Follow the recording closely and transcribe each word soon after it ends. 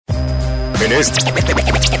En este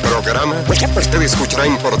programa, usted escuchará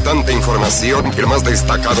importante información y lo más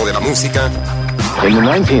destacado de la música. In the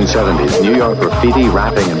 1970s, New York graffiti,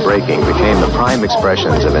 rapping, and breaking became the prime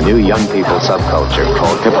expressions of a new young people subculture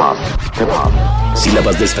called hip-hop. Hip-hop.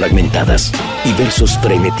 Sílabas desfragmentadas y versos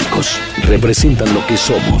frenéticos representan lo que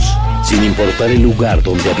somos, sin importar el lugar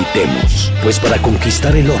donde habitemos. Pues para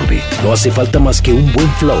conquistar el orbe no hace falta más que un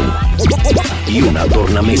buen flow y una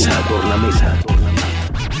tornamesa.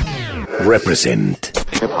 Represent.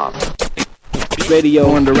 Hip-hop. Radio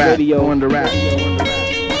on the rap.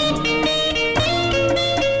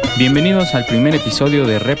 Bienvenidos al primer episodio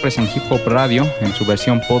de Represent Hip Hop Radio en su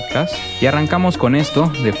versión podcast. Y arrancamos con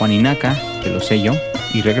esto de Juaninaka, de Lo Sé Yo,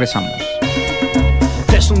 y regresamos.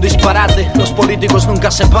 Es un disparate, los políticos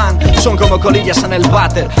nunca se van, son como colillas en el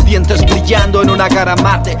váter, dientes brillando en una cara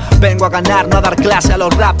mate. Vengo a ganar, no a dar clase a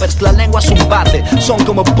los rappers, la lengua es un bate. Son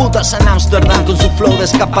como putas en Ámsterdam con su flow de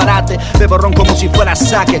escaparate. Bebo ron como si fuera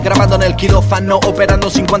saque, grabando en el quirófano, operando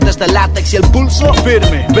sin guantes de látex y el pulso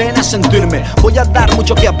firme. Ven a sentirme, voy a dar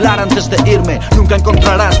mucho que hablar antes de irme. Nunca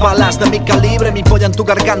encontrarás balas de mi calibre, mi polla en tu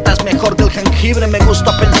garganta es mejor que el jengibre. Me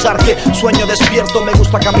gusta pensar que sueño despierto, me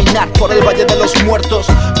gusta caminar por el Valle de los Muertos.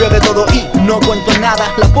 Veo de todo y no cuento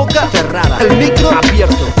nada, la boca cerrada, el micro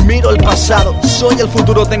abierto. Miro el pasado, soy el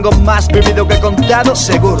futuro, tengo más vivido que contado,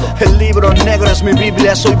 seguro. El libro negro es mi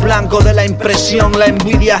biblia, soy blanco de la impresión. La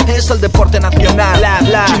envidia es el deporte nacional, bla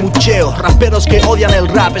bla, chimucheo. Raperos que odian el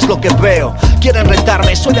rap es lo que veo. Quieren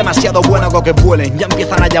retarme, soy demasiado bueno con que vuelen. Ya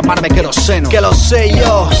empiezan a llamarme queroseno. Que lo sé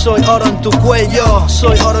yo, soy oro en tu cuello,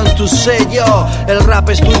 soy oro en tu sello. El rap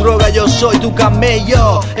es tu droga, yo soy tu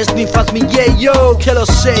camello. Esnifas mi yello, que lo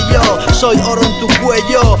sé yo, soy oro en tu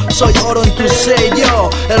cuello, soy oro en tu sello.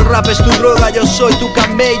 El rap es tu droga, yo soy tu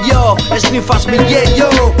camello. Esnifas mi yello.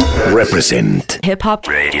 Represent Hip Hop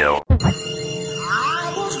Radio.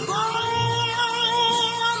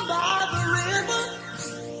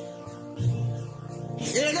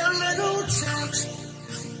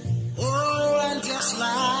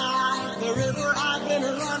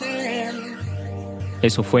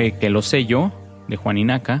 Eso fue Que Lo Sé Yo, de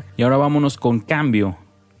Juaninaka. Y ahora vámonos con Cambio,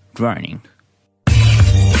 Running.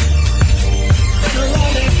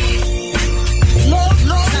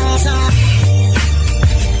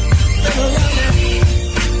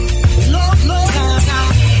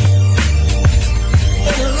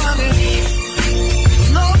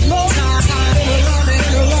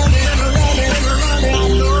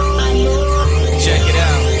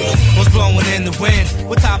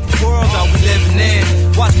 What type of world are we living in?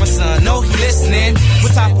 Watch my son, know he listening.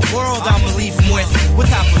 What type of world I'ma leave him with? What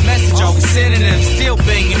type of message are we sending him? Still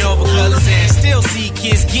banging over colors and still see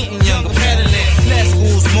kids getting younger, peddling. Less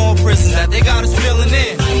schools, more prisons that they got us filling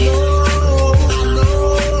in.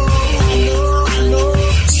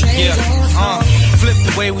 Yeah, flip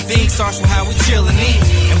the way we think starts with how we chill and eat.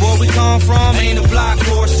 And where we come from ain't a block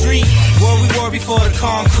or a street. Where we were before the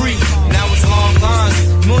concrete. Now it's long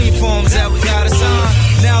lines, million forms that we gotta sign.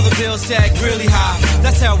 Now the bills tag really high.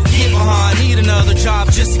 That's how we get behind. Need another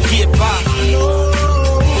job just to get by. I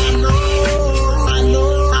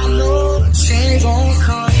know. Change won't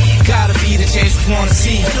come. Gotta be the change we wanna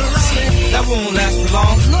see. That won't last for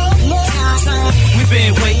long. We've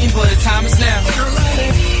been waiting, but the time is now.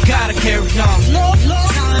 Gotta carry on.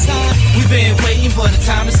 We've been waiting, but the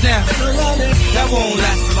time is now. That won't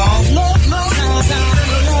last for long.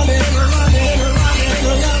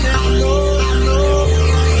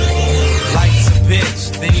 Life's a bitch,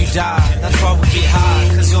 then you die. That's why we get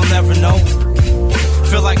high, cause you'll never know.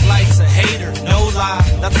 Feel like life's a hater, no lie.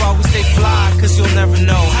 That's why we stay fly, cause you'll never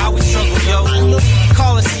know how we struggle, yo.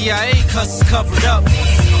 Call it CIA, cause it's covered up.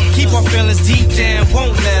 Keep our feelings deep down,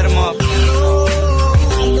 won't let them up.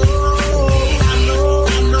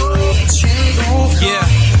 Yeah,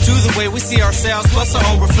 to the way we see ourselves plus our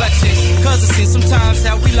own reflections. Cause it seems sometimes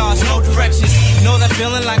that we lost no directions. Know that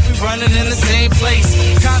feeling like we running in the same place.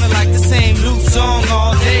 Kinda like the same loop song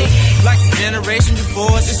all day. Like the generation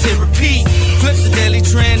before us, just hit repeat. Flip the daily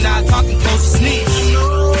trend, not talking close to sneaks.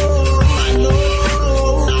 I know.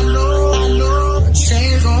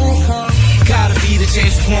 Change won't come. Gotta be the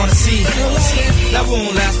change we wanna see. That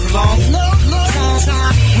won't last for long.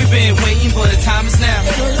 We've been waiting, but the time is now.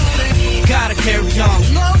 Gotta carry on.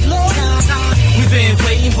 We've been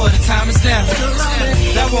waiting, but the time is now.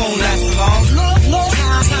 That won't last for long.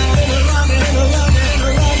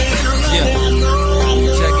 Yeah,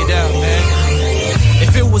 check it out, man.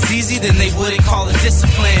 If it was easy, then they wouldn't call it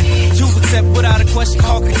discipline. To accept without a question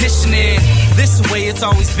called conditioning. This the way it's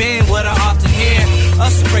always been, what I often hear.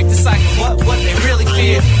 Us to break the cycle, what they really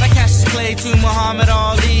fear. Like Cassius Clay to Muhammad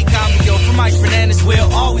Ali, Cambio from Mike Fernandez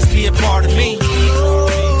will always be a part of me.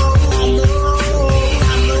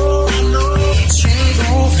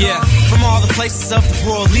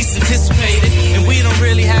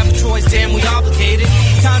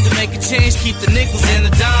 keep the nickels and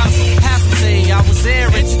the dimes. Have to say I was there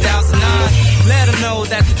in 2009. Let them know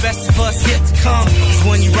that the best of us yet to come. Cause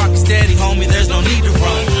when you rock steady, homie, there's no need to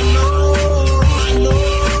run.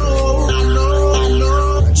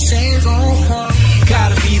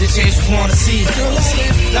 Gotta be the change we wanna see.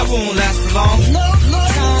 That won't last for long.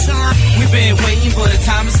 We've been waiting, but the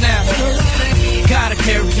time is now. Gotta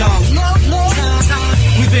carry on.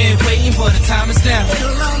 We've been waiting, but the time is now.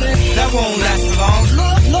 That won't last for long.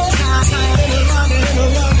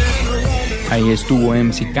 Ahí estuvo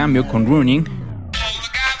MC Cambio con Running.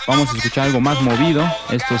 Vamos a escuchar algo más movido.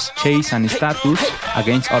 Esto es Chase and Status,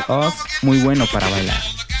 Against All Odds. Muy bueno para bailar.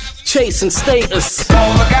 Chase and Status.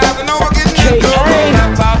 K.A.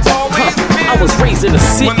 I was raised in the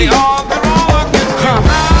city.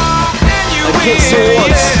 Against all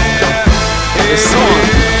odds. It's on.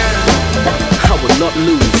 I will not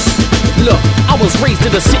lose. Look, I was raised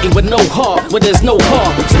in a city with no heart, where there's no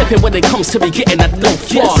heart. Stepping when it comes to me getting that no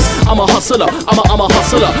far. I'm a hustler, I'm a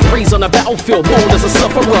hustler. Raised on a battlefield, born as a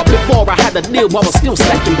sufferer. Before I had a deal, I was still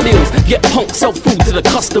stacking bills. Get punk, sell food to the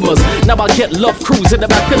customers. Now I get love crews in the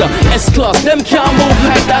back of the S-Class. Them can't move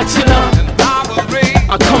like that, you know.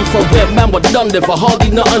 I come from where man were done there for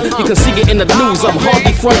hardly nothing. You can see it in the news, I'm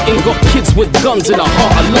hardly fronting. Got kids with guns in the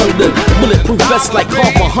heart of London. Bulletproof vests like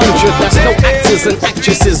 100. That's no actors and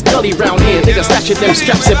actresses. Gully round here, niggas stashing them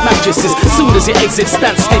straps and mattresses. Soon as you exit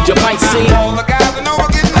stand stage, you might see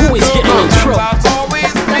always getting in trouble.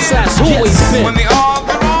 That's how it's always been.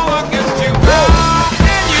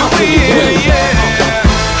 How can you win?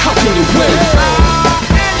 How can you win?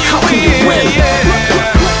 How can you win?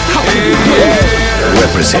 How can you win?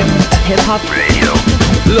 Represent Hip-hop Radio.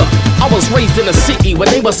 Look, I was raised in a city when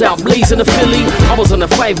they was out blazing the Philly. I was on the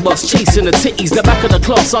 5 bus chasing the titties. The back of the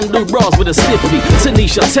class, undo bras with a stiffy.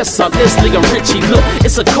 Tanisha, Tessa, Leslie and Richie. Look,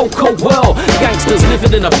 it's a cocoa world. Gangsters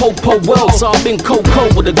living in a po-po world. So I've been cocoa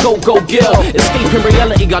with a go-go girl. Escaping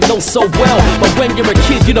reality I know so well. But when you're a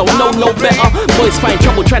kid, you don't know no better. Boys find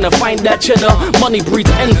trouble trying to find that cheddar. Money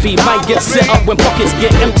breeds envy, might get set up. When pockets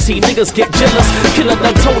get empty, niggas get jealous. Killer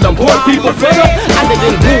done told them, boy, people fed up. And they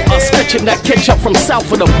didn't water, stretching that ketchup from south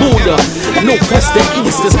of the border. Northwest to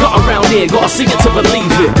east, it's got around here. Gotta see it to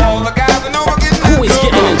believe it. Always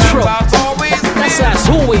getting in trouble. That's how it's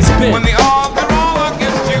always been.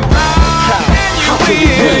 How can you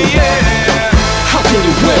win? How can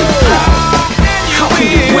you win? How can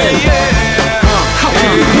you win? How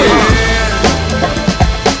can you win?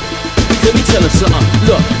 Let me tell you something.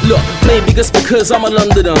 Look, maybe it's because I'm a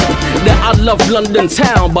Londoner that I love London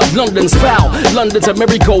town, but London's foul. London's a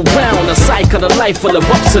merry-go-round, a cycle of life full of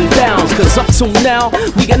ups and downs. Cause up till now,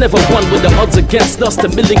 we ain't never won with the odds against us. The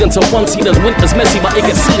million to one, see the winter's messy, but it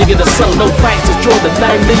gets silly in the sun. No fights to draw the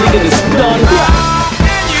 9 million, it's done.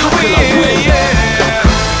 How can I win?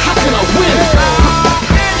 How can I win?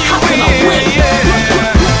 How can I win?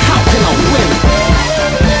 How can I win?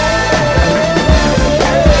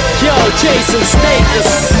 Yo, Jason Status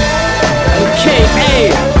and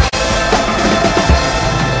K.A.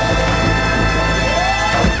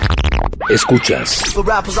 Escuchas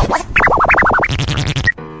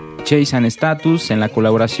Chase and Status en la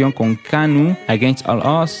colaboración con Kanu, Against All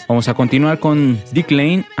Odds. Vamos a continuar con Deek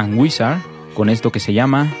and Wizard con esto que se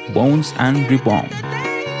llama Bones and Reborn.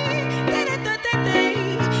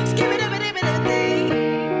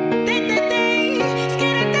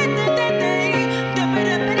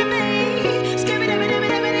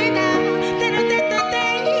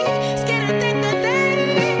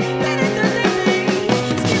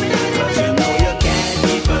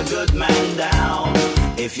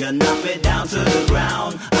 If you knock me down to the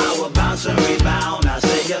ground, I will bounce and rebound. I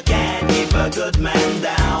say you can't keep a good man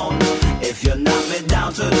down. If you knock me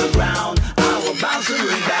down to the ground, I will bounce and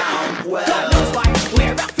rebound. Well, God knows why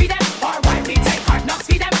we're rock for them, or why we take hard knocks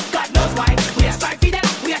for them. God knows why we are strive for them,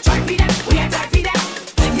 we are try for them, we are die for them.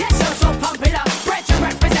 Yes, you're so pump it up, Brett, you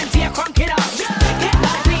represent here, crunk it up. Get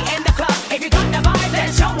lively in the club, if you got the vibe, then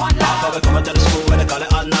show one love. We're coming to the school where they call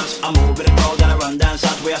it hot knocks. I move with the crowd and I run dance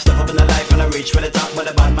out. We are step up in the life and I reach for the top. But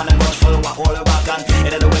the bad man and rush full of all the back and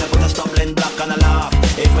it ain't the way to put a stumbling block and a laugh.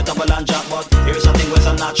 If we double and drop, but here's something with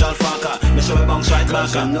some natural fucker. Me so we bounce right back.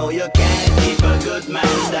 Cause you know you can't keep a good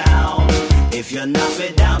man down. If you knock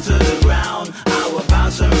me down to the ground, I will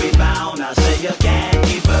bounce and rebound. I say you can't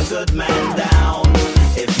keep a good man down.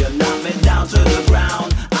 If you knock me down to the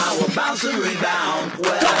ground, I will bounce and rebound.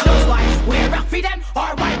 Well, God knows why we're rock for them,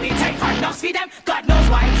 or why we take hard knocks for them. God knows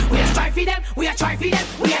why we are strive for them, we are try for them,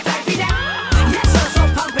 we are die for them. Yes, so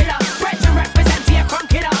pump it up, Brett, you represent here,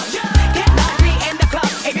 crunk it up. Get lively in the club,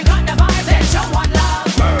 if you got the vibe, then show one love.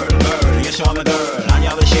 Girl, you show me girl, and you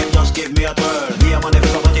have a shape, just give me a twirl. Be a man if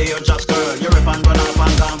you come with you, just girl.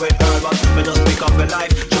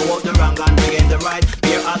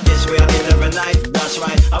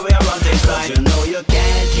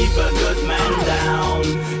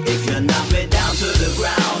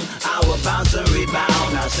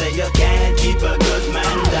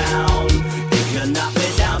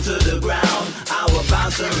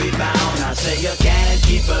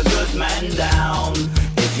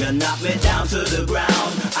 to the ground,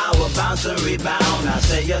 I will bounce and rebound. I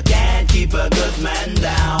say you can't keep a good man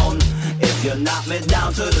down. If you knock me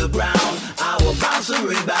down to the ground, I will bounce and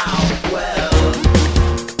rebound. Well,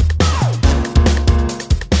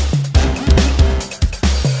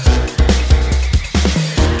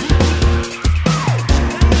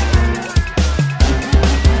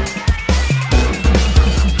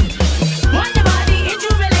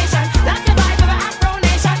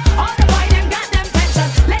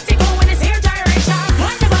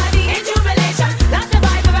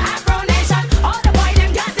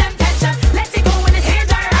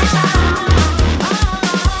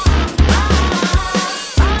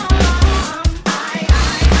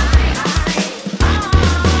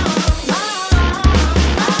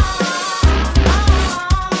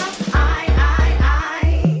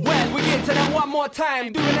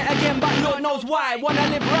 time, doing it again, but Lord knows why. Wanna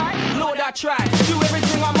live right? Lord, I try. Do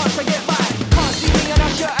everything I must to get by. Can't see me in a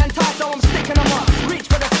shirt and tie, so I'm sticking them up. Reach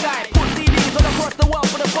for the sky, put CDs all across the world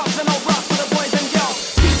for the box and old rocks for the boys and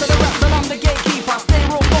girls. Peace to the raps and I'm the gatekeeper. Stay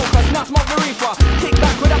real focused, not smoke the reefer. Kick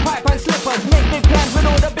back with a pipe and slippers. Make big plans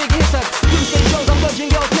with all the big hitters. Doomsday shows, I'm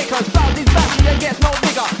dodging your knickers. Thousands bashing, it gets no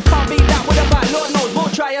bigger. Can't beat that with a bat, Lord knows.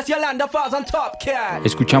 We'll try us, you'll land the files on top, cat.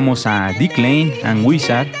 Escuchamos a Deek and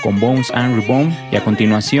Wizard con Bones and Rebound y a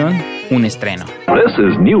continuación un estreno. This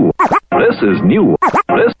is new. This is new.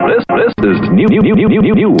 This is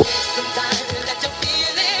new.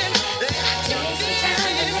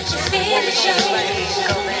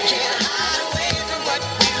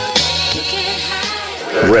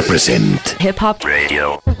 Represent Hip Hop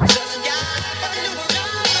Radio.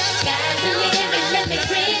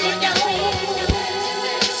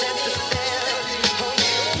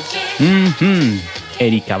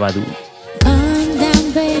 Erykha Badu. Calm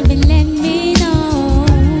down, baby, let me know.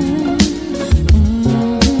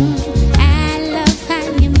 I love how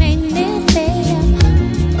you make me feel.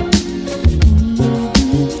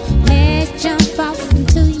 Let's jump off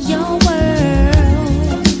into your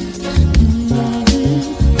world.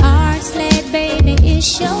 Hearts led, baby,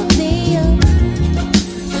 it's your deal.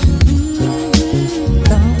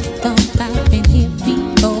 Don't stop and hit me,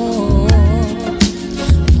 boy.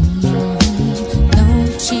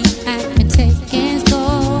 I can take and go.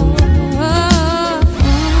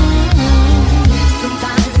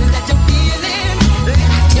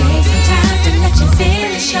 Take some time to let your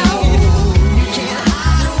feelings show. You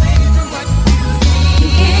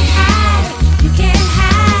can't hide, you can't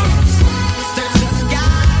hide.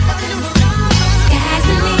 Sky's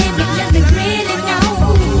the limit, let me really know.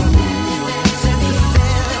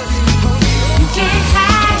 You can't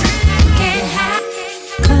hide, you can't hide.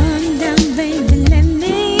 Calm down, baby, let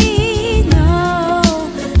me know.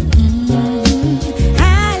 I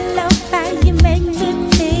love how you make me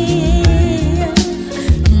feel.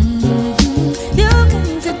 You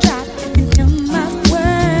come to drop into my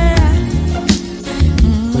world.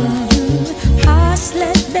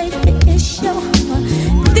 Heartless, baby, it's your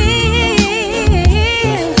deal.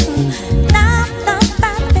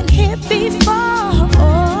 I've been here before.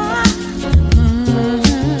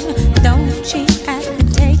 Don't cheat, I can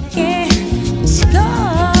take it. Let's go.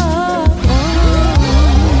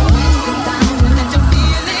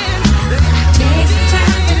 Take some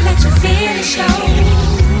time to let your feelings show.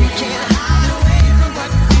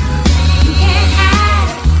 You can't hide,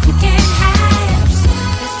 you can't hide.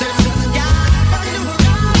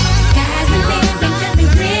 Sky's the limit, let me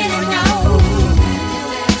really know.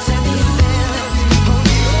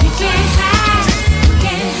 You can't hide, you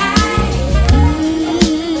can't hide.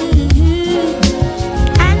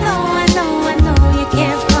 I know you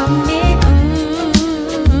care for me.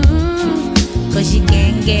 'Cause you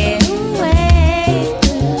can't get away.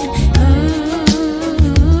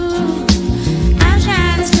 I'm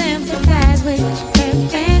trying to sympathize with you,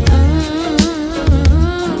 baby.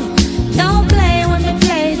 Don't play when you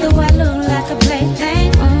play, though I look like a plaything.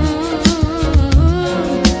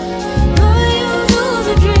 You know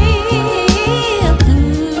the drill.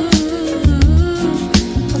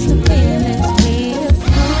 'Cause the feeling's real.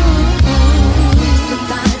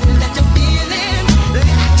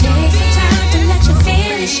 Take some time to let your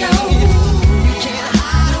feelings show. You can't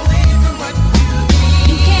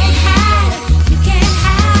hide, you can't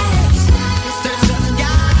hide.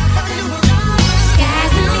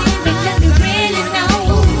 Sky's the limit, let me really know.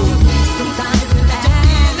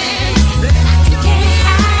 You can't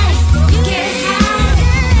hide, you can't hide.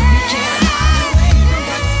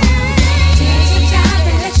 Take some time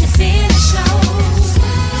to let your feelings show.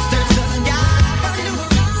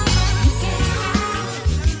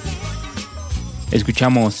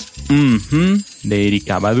 Escuchamos de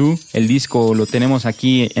Erykha Badu. El disco lo tenemos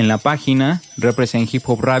aquí en la página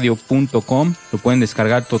representhiphopradio.com. Lo pueden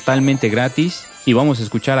descargar totalmente gratis. Y vamos a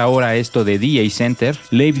escuchar ahora esto de DJ Center,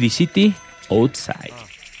 Leave the City Outside.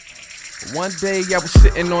 One day I was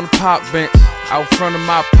sitting on the park bench out front of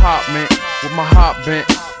my apartment with my heart bent.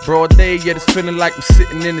 Broad day, yet it's feeling like I'm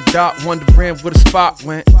sitting in the dark, wondering where the spark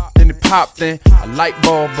went. Then it popped in, a light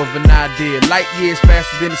bulb of an idea. Light years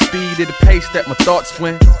faster than the speed of the pace that my thoughts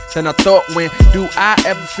went. Then I thought, when do I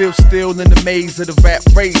ever feel still in the maze of the rap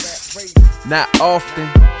race? Not often,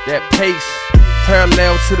 that pace,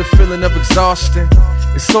 parallel to the feeling of exhaustion.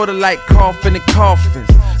 It's sorta like coughing in coffins.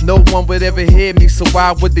 No one would ever hear me, so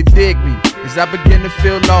why would they dig me? As I begin to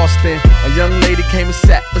feel lost then, a young lady came and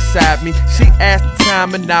sat beside me. She asked the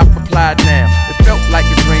time and I replied now. It felt like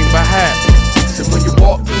a dream I had. So when you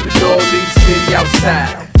walk through the door, leave the city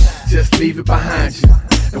outside. Just leave it behind you.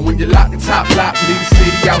 And when you lock the top lock, leave the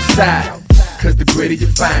city outside. Cause the gritty you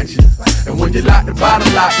find you. And when you lock the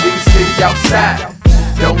bottom lock, leave the city outside.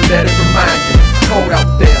 Don't let it remind you. It's cold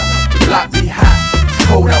out there, the block be hot. It's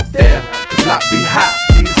cold out there, the block be hot.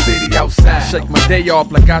 Leave the city outside. Shake my day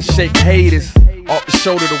off like I shake haters. Off the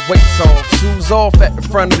shoulder, the weights off. Shoes off at the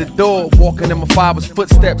front of the door. Walking in my father's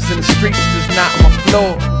footsteps in the streets, just not on my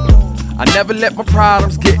floor. I never let my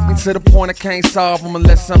problems get me to the point I can't solve them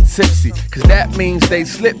unless I'm tipsy. Cause that means they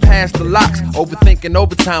slip past the locks. Overthinking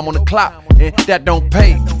overtime on the clock, and that don't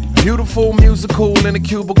pay. Beautiful, musical, in a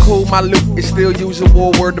cubicle. My look is still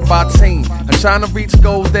usual, word to my team. I'm trying to reach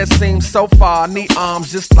goals that seem so far. I need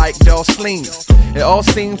arms just like Doll Slings. It all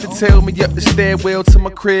seems to tell me up the stairwell to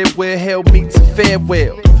my crib where hell meets a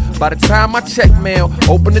farewell. By the time I check mail,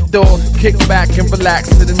 open the door, kick back and relax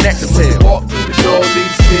to the next cell. Walk through the door,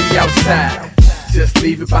 leave the city outside. Just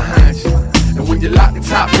leave it behind you. And when you lock the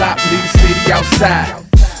top lock, leave the city outside.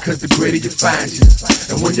 Cause the gritty you find you.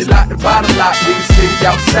 And when you lock the bottom lock, leave the city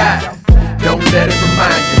outside. Don't let it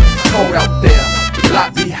remind you. It's cold out there, the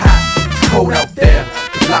block be hot. It's cold out there,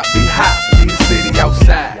 the block be hot. Leave the city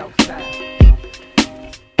outside.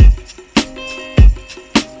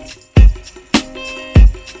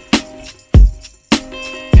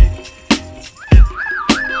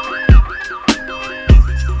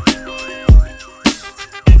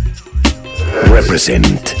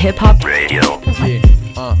 Represent Hip Hop Radio.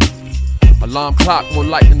 Alarm clock more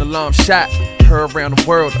like an alarm shot. Her around the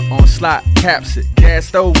world, the onslaught, caps it. Gas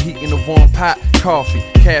stove heating a warm pot. Coffee,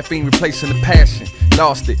 caffeine replacing the passion.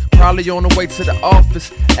 Lost it, probably on the way to the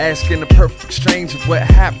office. Asking the perfect stranger what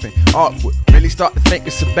happened. Awkward, really start to think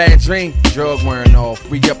it's a bad dream. Drug wearing off,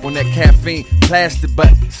 re up on that caffeine. Plastic,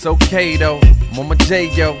 but it's okay though. I'm on my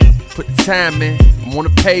J-Yo, put the time in. I'm on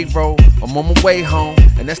the payroll, I'm on my way home.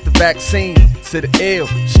 And that's the vaccine to the ill,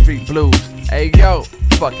 street blues. Hey yo,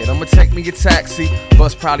 fuck it, I'ma take me a taxi.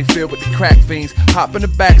 Bus probably filled with the crack fiends. Hop in the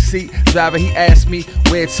backseat, driver he asked me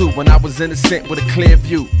where to when I was innocent with a clear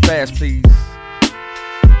view. Fast please.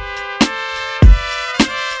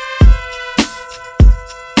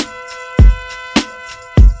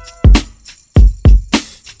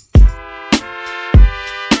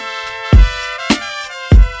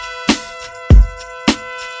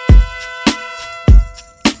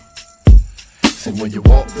 And when you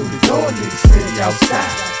walk through the door, leave the city outside.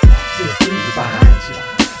 Just leave it behind you.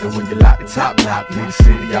 And when you lock the top lock, leave the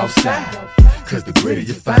city outside. Cause the gritty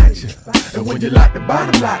you find you. And when you lock the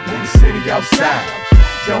bottom lock, leave the city outside.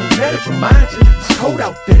 Don't let it remind you, it's cold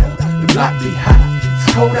out there, the block be hot. It's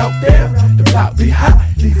cold out there, the block be hot.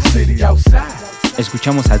 Leave the city outside.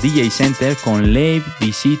 Escuchamos a DJ Center con Leave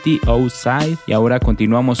the City Outside y ahora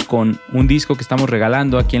continuamos con un disco que estamos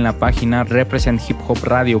regalando aquí en la página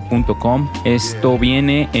representhiphopradio.com. Esto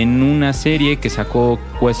viene en una serie que sacó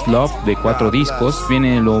Questlove de 4 discos.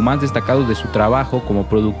 Viene lo más destacado de su trabajo como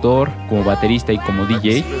productor, como baterista y como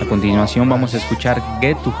DJ. A continuación vamos a escuchar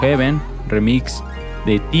Get to Heaven, remix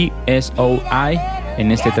de TSOI. En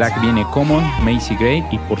este track viene Common, Marcy Grey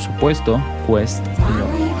y por supuesto Uest.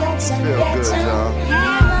 Feel good, y'all.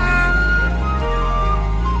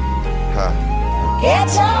 Huh. Yeah.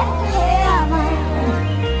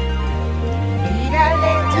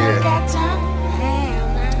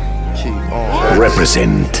 Keep on.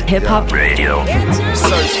 Represent Hip Hop Radio.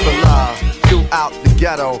 Search for love throughout the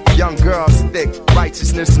ghetto. Young girls thick,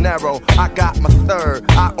 righteousness narrow. I got my third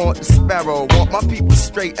eye on the sparrow. Want my people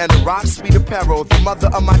straight and the rock sweet apparel. The mother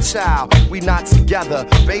of my child, we not together.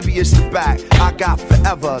 Baby, it's the back I got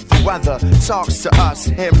forever. The weather talks to us.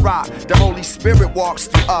 Him rock, the Holy Spirit walks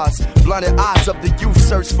through us. Blinded eyes of the youth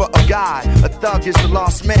search for a guide. A thug is the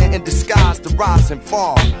lost man in disguise. The rise and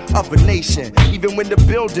fall of a nation, even when the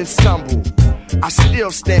buildings tumble. I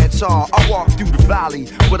still stand tall. I walk through the valley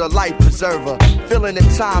with a life preserver, feeling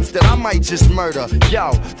at times that I might just murder.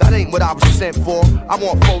 Yo, that ain't what I was sent for. I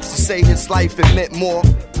want folks to say his life it meant more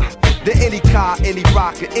than any car, any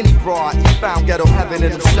rocker, any broad. He found ghetto heaven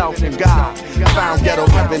in himself and God. Found ghetto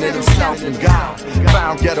heaven in himself and God.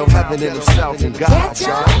 Found ghetto heaven in himself and God,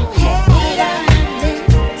 y'all.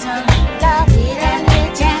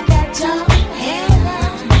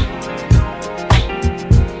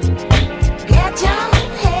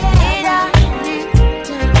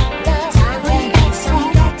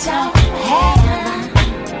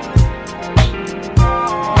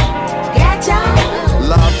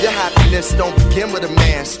 Don't begin with a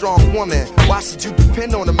man, strong woman. Why should you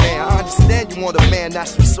depend on a man? I understand you want a man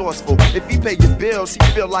that's resourceful. If he pay your bills, he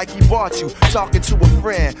feel like he bought you. Talking to a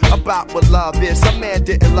friend about what love is. Some man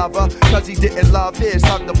didn't love her, cause he didn't love his.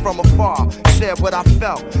 Hugged her from afar, said what I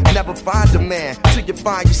felt. Never find a man till you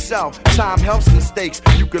find yourself. Time helps mistakes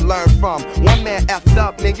you can learn from. One man effed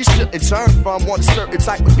up, man, you shouldn't turn from. Want a certain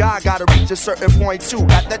type of guy, gotta reach a certain point too.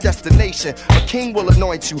 At that destination, a king will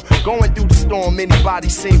anoint you. Going through the storm, anybody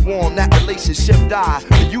seem warm. That relationship died.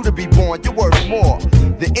 For you to be born, you're worth more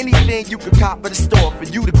than anything you could cop at the store. For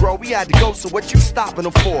you to grow, we had to go, so what you stopping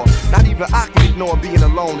them for? Not even I can ignore being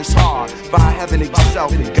alone, it's hard. Find heaven in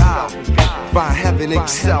yourself and God. Find heaven in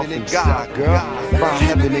yourself and God, girl. Find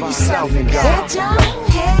heaven in yourself and God. Get your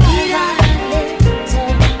head on it,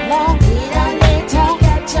 long it on it,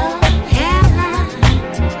 get your head on.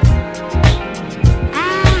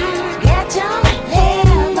 Get your head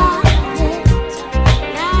on it,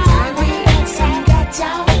 time we get some, get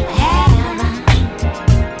your head on.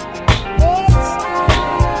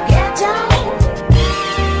 Get your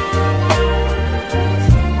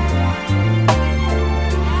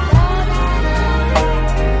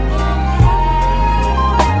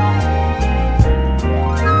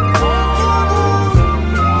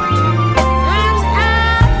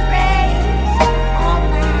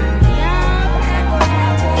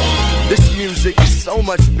so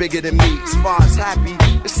much bigger than me. As far as happy,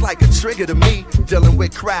 it's like a trigger to me. Dealing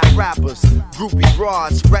with crap rappers, groupie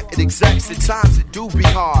broads, record execs. At times it do be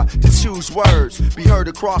hard to choose words, be heard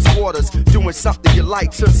across waters, doing something you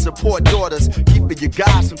like to support daughters, keeping your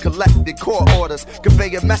guys from collecting court orders,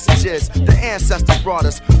 conveying messages the ancestors brought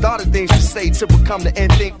us. Thought of things to say to become the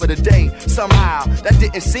end thing for the day. Somehow that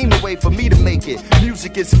didn't seem the way for me to make it.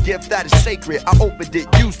 Music is a gift that is sacred. I opened it,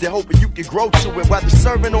 used it, hoping you can grow to it. Whether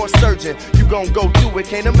serving or surgeon, you gon' go through it.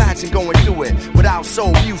 Can't imagine going through it without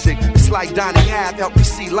soul music. It's like Donnie Half, help me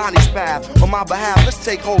see Lonnie's path. On my behalf, let's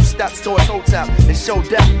take whole steps towards Hotep and show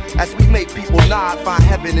death as we make people nod. Find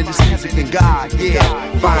heaven in this music and God,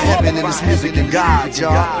 yeah. Find heaven in this music and God,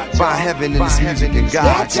 y'all. Find heaven in this music and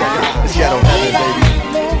God, y'all. Let's get on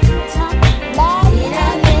heaven, baby.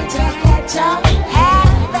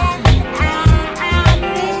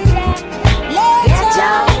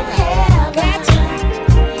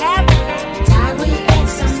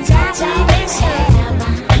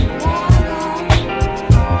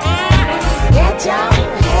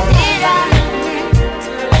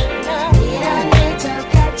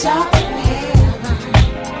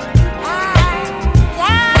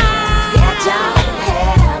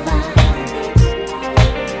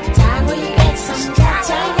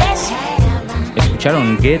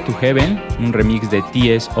 Escucharon Get to Heaven, un remix de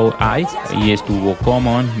TSOI, y estuvo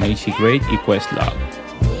Common, Marcy Grey y Questlove.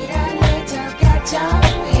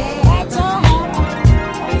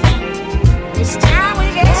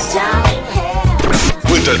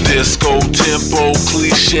 With a disco tempo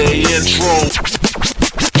cliché intro.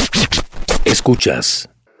 Escuchas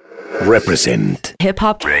Represent Hip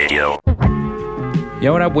Hop Radio. Y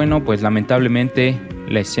ahora, bueno, pues lamentablemente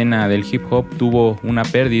la escena del hip hop tuvo una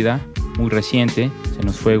pérdida muy reciente. Se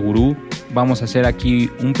nos fue Gurú. Vamos a hacer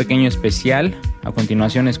aquí un pequeño especial. A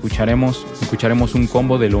continuación escucharemos un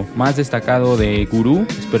combo de lo más destacado de Gurú.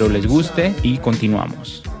 Espero les guste y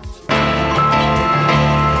continuamos.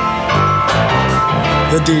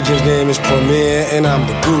 The DJ's name is Premier and I'm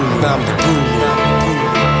the guru.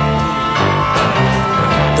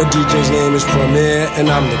 The DJ's name is Premier and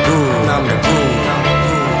I'm the guru.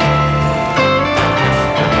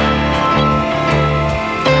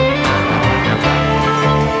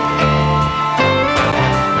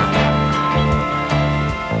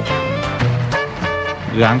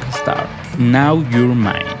 Gangstar, Now You're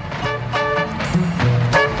Mine.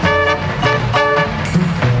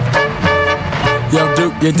 Yo,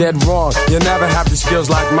 Duke, you're dead wrong. You'll never have the skills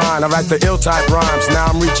like mine. I write the ill type rhymes. Now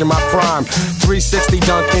I'm reaching my prime. 360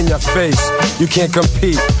 dunk in your face. You can't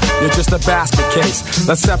compete. You're just a basket case.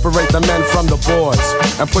 Let's separate the men from the boys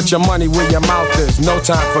and put your money where your mouth is. No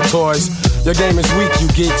time for toys. Your game is weak, you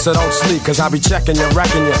geek, so don't sleep, cause I'll be checking you,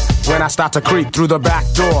 wrecking you when I start to creep through the back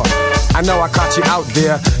door. I know I caught you out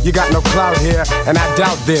there, you got no clout here, and I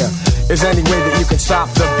doubt there is any way that you can stop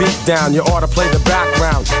the beat down. You ought to play the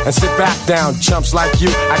background and sit back down. Chumps like you,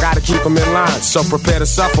 I gotta keep them in line. So prepare to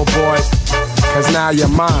suffer, boy, cause now you're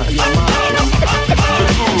mine.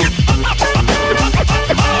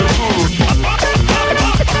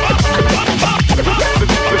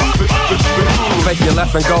 Make your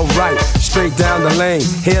left and go right, straight down the lane.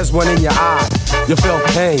 Here's one in your eye. You feel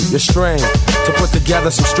pain, you're strained to put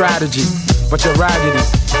together some strategy, but you're raggedy,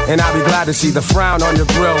 and I'll be glad to see the frown on your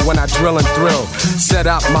grill when I drill and thrill. Set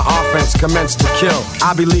up my offense, commence to kill.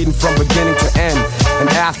 I'll be leading from beginning to end, and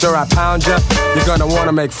after I pound you, you're gonna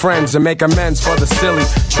wanna make friends and make amends for the silly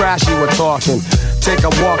trash you were talking. Take a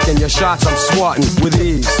walk in your shots, I'm swatting with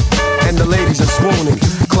ease, and the ladies are swooning.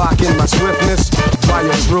 Clock in my swiftness while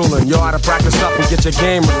you're drooling. You ought to practice up and get your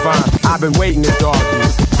game refined. I've been waiting to dog you,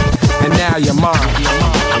 and now you're mine.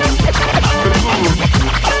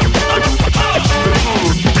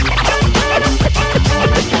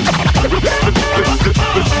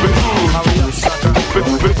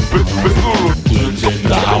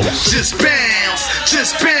 Just bounce,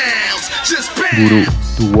 just bounce, just bounce. Guru,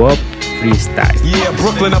 tu up freestyle. Yeah,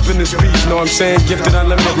 Brooklyn up in this beach, know what I'm saying? Gifted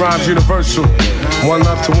unlimited rhymes, universal. One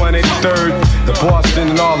love to 183rd, the Boston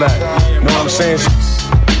and all that. Know what I'm saying?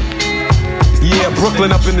 Yeah,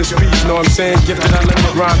 Brooklyn up in this beach, know what I'm saying? Gifted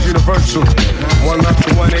unlimited rhymes, universal. One love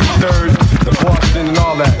to 183rd, the Boston and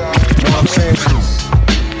all that. Know what I'm saying?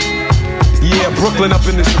 Yeah, Brooklyn up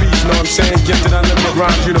in this beach, know what I'm saying? Gifted unlimited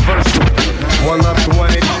rhymes, universal. One love to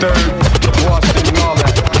 183rd, the Boston and all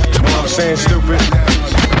that. Know what I'm saying, stupid?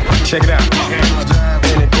 Check it out.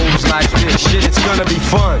 And it goes like this. Shit, it's gonna be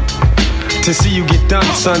fun to see you get done,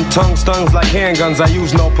 son. Tongue stungs like handguns, I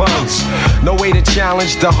use no puns. No way to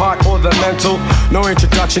challenge the heart or the mental. No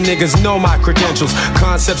introduction, niggas know my credentials.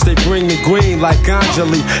 Concepts, they bring me green like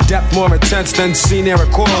Anjali. Depth more intense than seen-air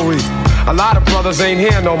coral reef. A lot of brothers ain't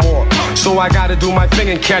here no more, so I gotta do my thing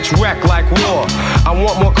and catch wreck like war. I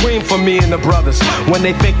want more cream for me and the brothers. When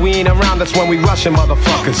they think we ain't around, that's when we rushing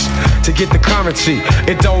motherfuckers to get the currency.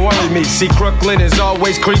 It don't worry me. See, Crooklyn is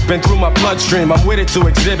always creeping through my bloodstream. I'm with it to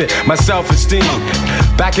exhibit my self-esteem.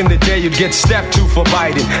 Back in the day, you'd get stepped to for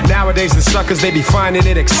biting. Nowadays, the suckers, they be finding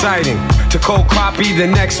it exciting to cold copy the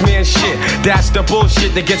next man's shit. That's the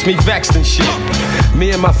bullshit that gets me vexed and shit.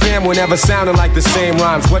 Me and my fam were never sounding like the same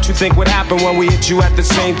rhymes. What you think would happen when we hit you at the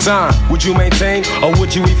same time? Would you maintain or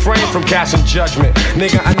would you refrain from casting judgment?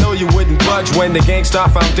 Nigga, I know you wouldn't budge when the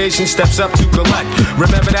Gangstar Foundation steps up to collect.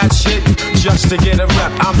 Remember that shit? Just to get a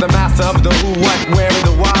rep. I'm the master of the who, what, where, and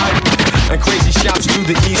the why. And crazy shouts to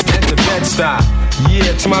the east and the Bed-Stuy.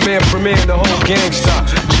 Yeah, to my man Premier and the whole Gangstar.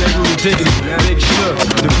 J. Rudy Diggity, Big Shook,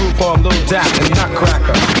 the group on Lil Dap and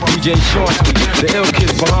Nutcracker. DJ Shorty, the Ill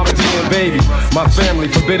Kids, Muhammad D and Baby. My family,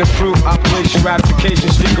 Forbidden Fruit, Operation Ratification,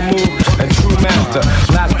 Stick a Move, and True Master.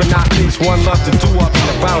 Last but not least, one love to do up in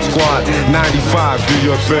the Bounce Squad. 95, do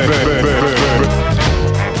your thing.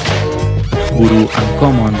 Guru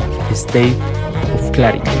Uncommon, State of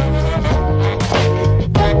Clarity.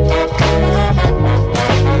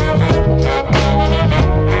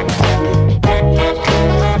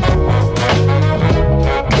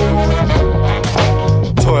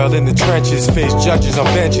 In the trenches, face judges on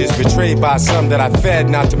benches, betrayed by some that I fed,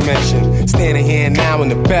 not to mention. Standing here now in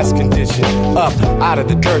the best condition, up out of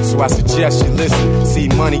the dirt, so I suggest you listen. See,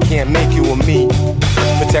 money can't make you or me.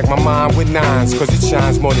 Protect my mind with nines, cause it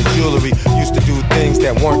shines more than jewelry. Used to do things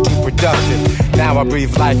that weren't too productive. Now I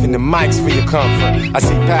breathe life in the mics for your comfort. I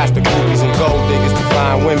see past the groupies and gold diggers to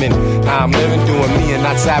find women. How I'm living, doing me and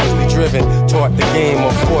not savagely driven. Taught the game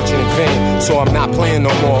of fortune and fame, so I'm not playing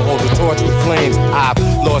no more. Hold the torch with flames. I've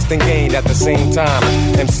lost and gained at the same time.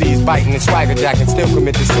 MCs biting and swagger jacking still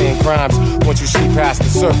commit the same crimes. Once you see past the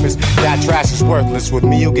surface, that trash is worthless. With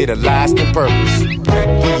me, you'll get a lasting purpose.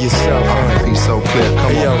 Be yourself, man. Be so clear.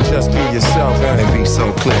 Come hey, on. yo, just be yourself, man. And be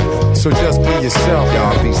so clear. So just be yourself,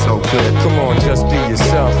 y'all. Be so clear. Come on, just be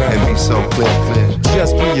yourself, man. And be so clear.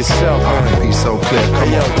 Just be yourself, man. And be so clear. Come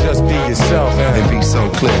hey, yo, on. just be yourself, man. And be so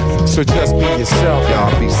clear. So just be yourself,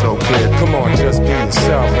 y'all. Be so clear. Come on, just be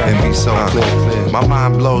yourself, man. And be so clear. My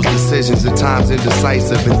mind blows decisions at times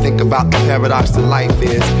indecisive, and think about the paradox that life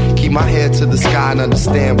is. Keep my head to the sky and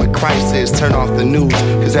understand what Christ is. Turn off the news,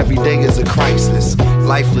 cause every day is a crisis.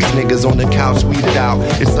 lifeless niggas on the couch weeded out.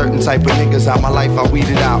 It's certain type of niggas out my life I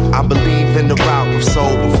weeded out. I believe in the route of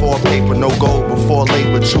soul before paper, no gold before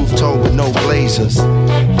labor, truth told with no glaziers.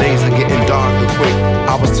 Days are getting darker quick.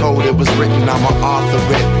 I was told it was written, I'm an author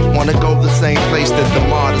it. Wanna go the same place that the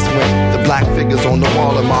martyrs went. The black figures on the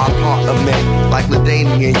wall of my apartment. Like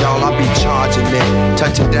Ladanian, y'all, I be charging it.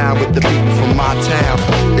 Touching down with the people from my town.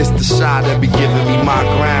 It's the shy that be giving me my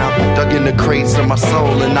ground. Dug in the crates of my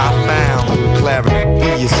soul and I found clarity.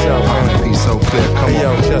 Be yourself, man. Be so clear, come hey,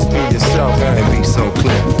 on. Yo, just be yourself, man. And be so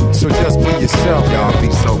clear. So just be yourself, y'all.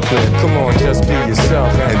 Be so clear. Come on, just be yourself,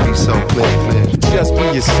 man. And be so clear, clear. Just be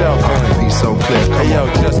yourself, man. Be so clear, come hey, yo,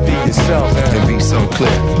 on. just be yourself, man. And be so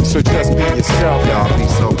clear. So just be yourself, y'all. Be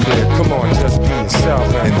so clear. Come on, just be yourself,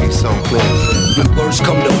 man. And be so clear. When worst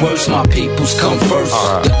come to worst, my peoples come first.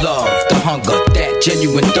 Right. The love, the hunger, that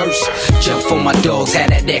genuine thirst. Jump for my dogs,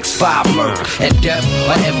 had that X5 murk. At death,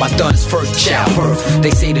 I had my son's first childbirth.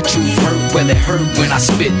 They say the truth hurt, well it hurt when I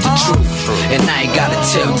spit the truth. And I ain't gotta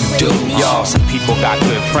tell you, dude. Yo, some people got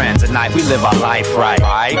good friends. At night we live our life right.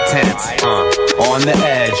 Tense, on the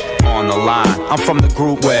edge, on the line. I'm from the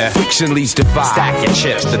group where fiction leads divide. Stack your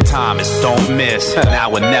chips, the time is don't miss. Now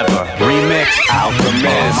or never. Remix,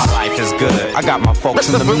 Alchemist. My life is good. I got my folks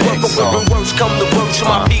in the mix. When worst come to worst,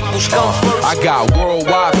 my peoples come first. I got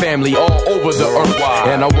worldwide family all over the earth,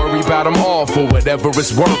 and I worry about them all for whatever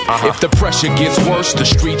it's worth. If the pressure gets worse, the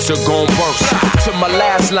streets are gon' burst. To my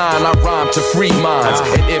last line, I rhyme to free minds,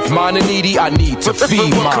 and if mine are needy, I need to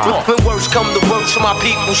feed mine. When worst come to worst, my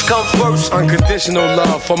peoples come first. Unconditional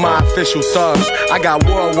love for my official thugs. I got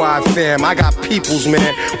worldwide fam, I got peoples,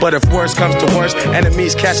 man. But if worst comes to worst,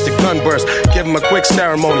 enemies catch the gun burst. Give them a quick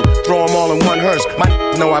ceremony, throw them all in one hearse. My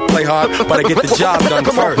know I play hard, but I get the job done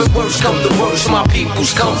first. When worst come to worst, my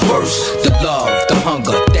peoples come first. The love, the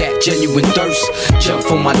hunger, that genuine thirst. Jump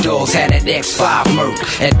for my dogs, had that X5 murk.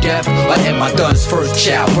 At death, I had my son's first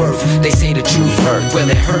childbirth. They say the truth hurt, well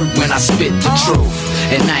it hurt when I spit the truth.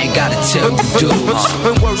 And I ain't gotta tell you, dudes.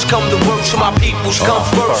 When worst come to worst, my peoples come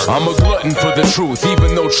first. I'm a glutton for the truth,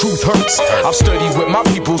 even though truth hurts. I've studied with my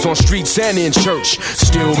peoples on streets and in church.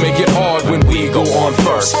 Still make it hard when we go on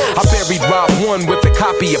first. I buried Rob 1 with a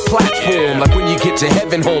copy of Platform. Like when you get to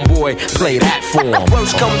heaven, homeboy, play that for him.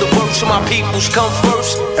 Worst come to worst, my peoples come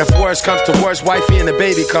first. If worst comes to worst, wifey and the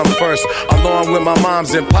baby come first. Along with my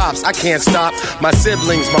moms and pops, I can't stop. My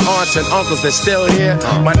siblings, my aunts and uncles, they're still here.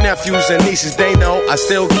 My nephews and nieces, they know I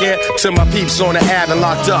still care. To my peeps on the ad and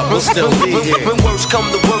locked up, we'll still be here. When worst come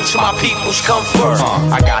to worst, my peoples come first.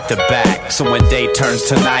 I got the back, so when day turns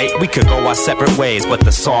to night, we could go our separate ways, but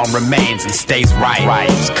the song remains and stays right.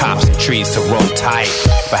 Just cops and trees to roll tight.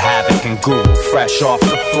 For Havoc and Google, fresh off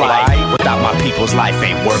the flight. Without my people's life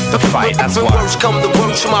ain't worth the fight. That's when why. Worst come to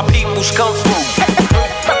worst, my peoples come through.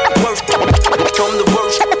 Worst come to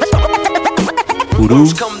worst. Guru,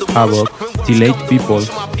 Havoc, Delayed People,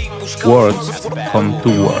 Words come to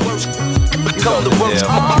words. Come to worst,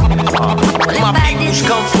 my peoples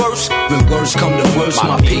come first. When worst come to worst,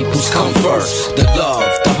 my peoples come first. The love,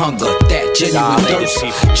 the hunger, that genuine thirst.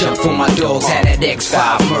 Jump for my dogs, had that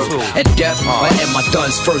X5 murk. At death, I had my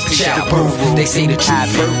son's first childbirth. They say the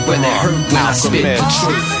truth hurt when it hurt when I spit the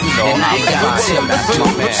truth. And I ain't gotta tell you,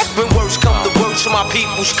 dudes. When worst come to worst, my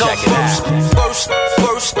peoples come first. First.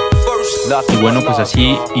 Y bueno, pues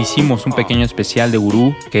así hicimos un pequeño especial de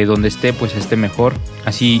Gurú, que donde esté, pues esté mejor.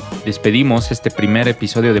 Así despedimos este primer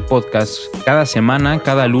episodio de podcast. Cada semana,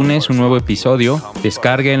 cada lunes, un nuevo episodio.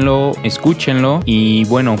 Descárguenlo, escúchenlo. Y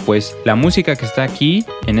bueno, pues la música que está aquí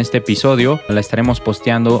en este episodio la estaremos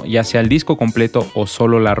posteando, ya sea el disco completo o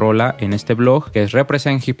solo la rola, en este blog, que es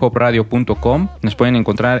representhiphopradio.com. Nos pueden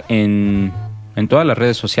encontrar en todas las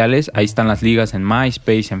redes sociales. Ahí están las ligas en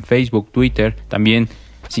MySpace, en Facebook, Twitter. También,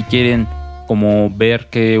 si quieren como ver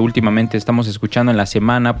que últimamente estamos escuchando en la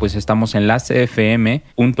semana, pues estamos en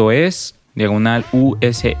lastfm.es,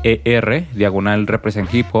 /USER,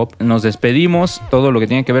 Represent Hip Hop. Nos despedimos, todo lo que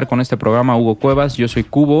tiene que ver con este programa, Hugo Cuevas, yo soy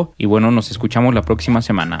Cubo, y bueno, nos escuchamos la próxima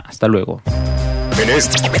semana. Hasta luego. En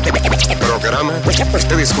este programa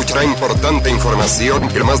usted escuchará importante información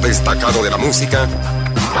y el más destacado de la música.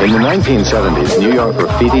 In the 1970s, New York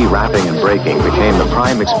graffiti, rapping, and breaking became the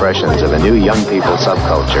prime expressions of a new young people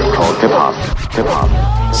subculture called hip-hop.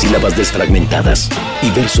 Sílabas desfragmentadas y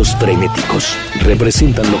versos frenéticos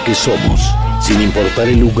representan lo que somos, sin importar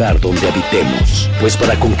el lugar donde habitemos. Pues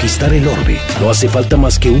para conquistar el orbe no hace falta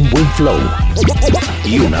más que un buen flow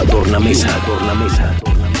y una tornamesa.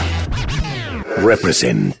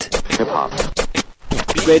 Represent hip-hop.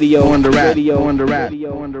 Radio on the rap.